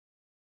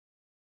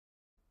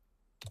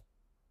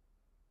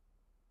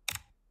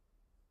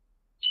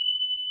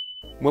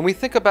When we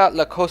think about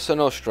La Cosa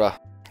Nostra,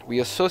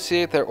 we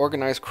associate their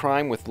organized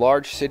crime with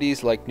large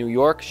cities like New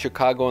York,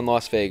 Chicago, and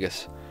Las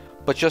Vegas.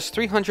 But just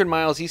 300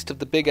 miles east of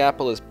the Big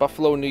Apple is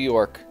Buffalo, New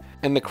York,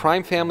 and the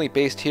crime family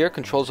based here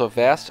controls a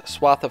vast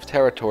swath of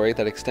territory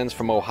that extends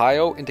from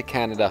Ohio into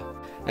Canada.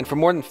 And for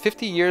more than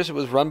 50 years it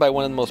was run by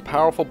one of the most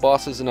powerful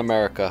bosses in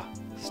America,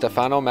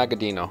 Stefano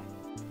Maggadino.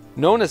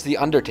 Known as the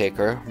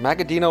Undertaker,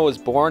 Magaddino was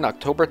born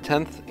October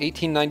 10,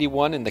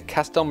 1891 in the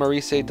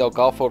Castellamaresse del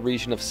Golfo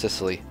region of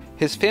Sicily.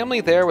 His family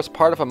there was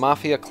part of a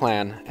mafia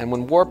clan, and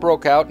when war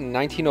broke out in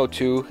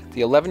 1902, the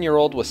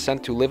 11-year-old was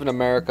sent to live in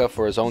America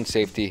for his own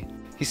safety.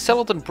 He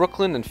settled in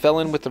Brooklyn and fell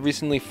in with the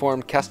recently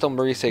formed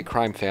Castellamaresse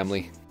crime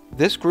family.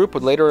 This group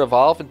would later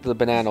evolve into the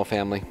Bonanno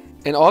family.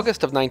 In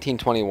August of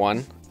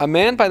 1921, a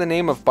man by the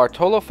name of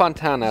Bartolo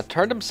Fontana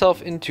turned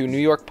himself into New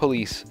York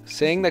police,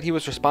 saying that he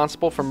was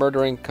responsible for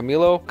murdering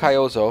Camillo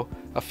Caioso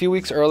a few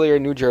weeks earlier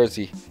in New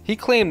Jersey. He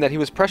claimed that he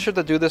was pressured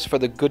to do this for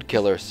the Good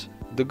Killers.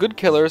 The Good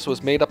Killers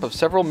was made up of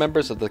several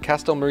members of the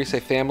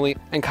Castellamaresse family,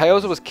 and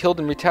Caioso was killed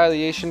in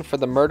retaliation for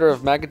the murder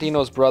of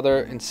Magaddino's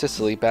brother in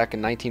Sicily back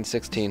in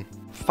 1916.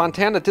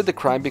 Fontana did the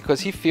crime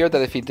because he feared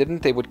that if he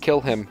didn't, they would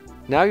kill him.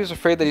 Now he was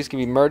afraid that he's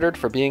going to be murdered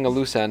for being a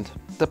loose end.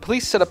 The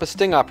police set up a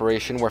sting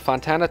operation where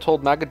Fontana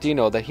told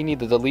Magaddino that he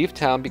needed to leave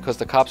town because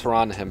the cops were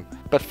on him.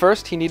 But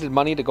first, he needed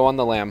money to go on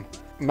the lam.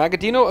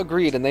 Magaddino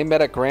agreed, and they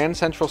met at Grand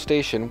Central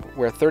Station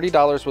where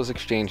 $30 was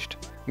exchanged.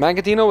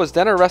 Magaddino was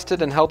then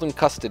arrested and held in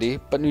custody,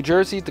 but New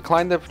Jersey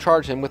declined to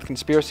charge him with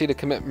conspiracy to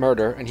commit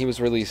murder, and he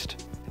was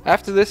released.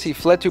 After this, he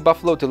fled to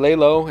Buffalo to lay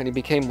low, and he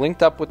became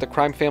linked up with the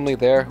crime family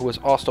there, who was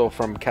also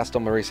from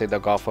Castellamaresse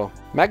del Golfo.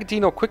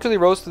 Magaddino quickly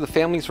rose through the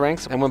family's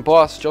ranks, and when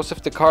boss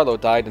Joseph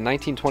DiCarlo died in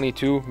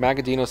 1922,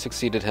 Magaddino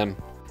succeeded him.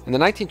 In the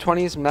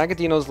 1920s,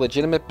 Magaddino's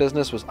legitimate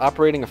business was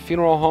operating a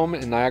funeral home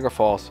in Niagara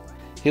Falls.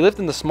 He lived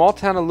in the small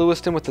town of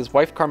Lewiston with his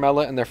wife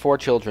Carmela and their 4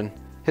 children.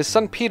 His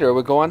son Peter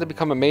would go on to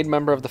become a made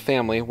member of the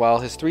family, while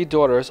his 3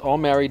 daughters all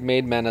married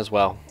made men as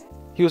well.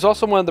 He was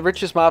also one of the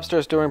richest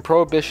mobsters during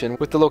Prohibition,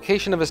 with the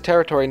location of his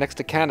territory next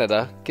to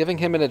Canada, giving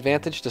him an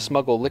advantage to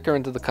smuggle liquor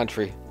into the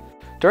country.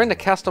 During the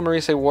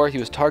Castellamaresse War, he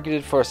was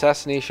targeted for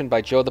assassination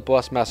by Joe the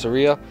Boss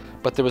Masseria,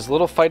 but there was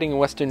little fighting in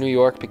western New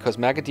York because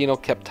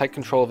Magaddino kept tight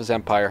control of his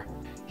empire.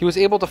 He was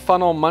able to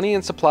funnel money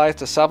and supplies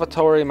to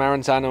Salvatore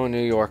Maranzano in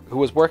New York, who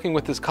was working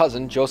with his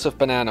cousin, Joseph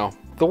Bonanno.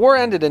 The war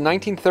ended in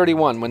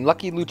 1931 when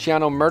Lucky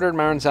Luciano murdered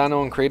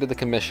Maranzano and created the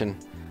commission.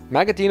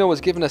 Magaddino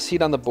was given a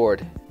seat on the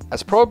board.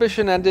 As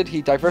Prohibition ended,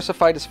 he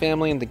diversified his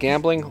family into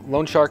gambling,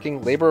 loan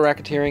sharking, labor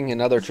racketeering,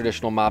 and other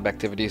traditional mob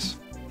activities.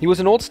 He was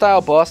an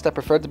old-style boss that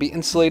preferred to be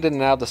insulated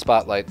and out of the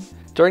spotlight.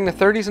 During the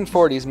 30s and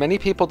 40s, many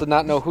people did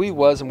not know who he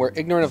was and were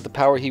ignorant of the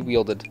power he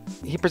wielded.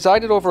 He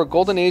presided over a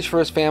golden age for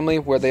his family,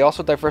 where they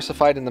also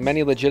diversified into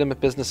many legitimate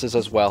businesses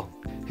as well.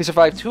 He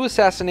survived 2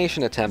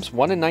 assassination attempts,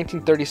 one in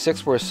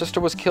 1936 where his sister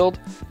was killed,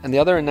 and the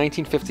other in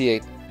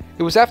 1958.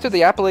 It was after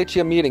the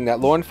Appalachia meeting that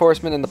law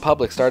enforcement and the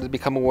public started to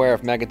become aware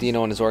of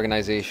Magaddino and his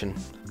organization.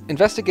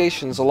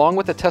 Investigations, along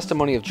with the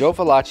testimony of Joe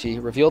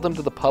Valachi, revealed him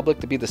to the public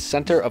to be the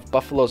center of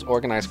Buffalo's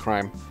organized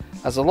crime.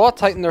 As the law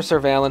tightened their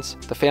surveillance,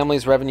 the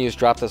family's revenues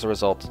dropped as a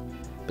result.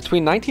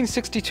 Between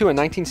 1962 and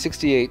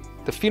 1968,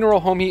 the funeral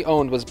home he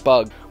owned was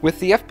bugged, with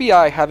the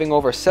FBI having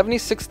over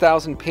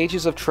 76,000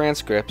 pages of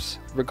transcripts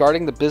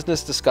regarding the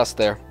business discussed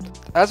there.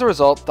 As a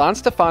result, Don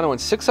Stefano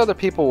and 6 other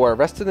people were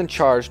arrested and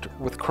charged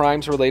with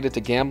crimes related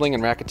to gambling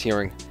and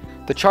racketeering.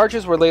 The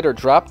charges were later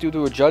dropped due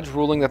to a judge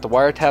ruling that the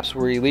wiretaps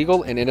were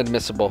illegal and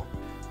inadmissible.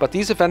 But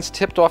these events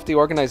tipped off the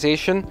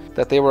organization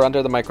that they were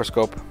under the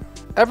microscope.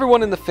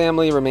 Everyone in the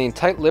family remained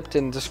tight-lipped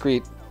and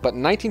discreet, but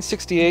in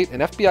 1968,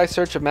 an FBI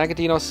search of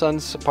Magaddino's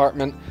son's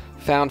apartment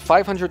found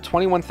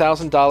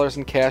 $521,000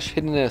 in cash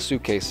hidden in a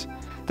suitcase.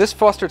 This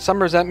fostered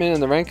some resentment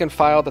in the rank and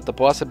file that the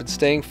boss had been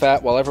staying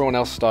fat while everyone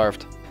else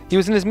starved. He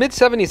was in his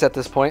mid-70s at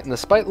this point, and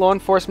despite law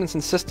enforcement's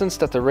insistence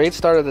that the raid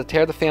started to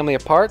tear the family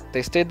apart,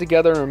 they stayed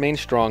together and remained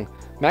strong.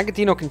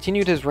 Magaddino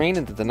continued his reign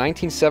into the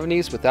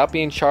 1970s without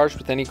being charged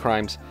with any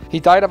crimes.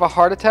 He died of a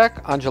heart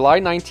attack on July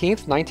 19,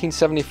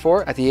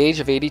 1974, at the age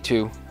of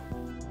 82.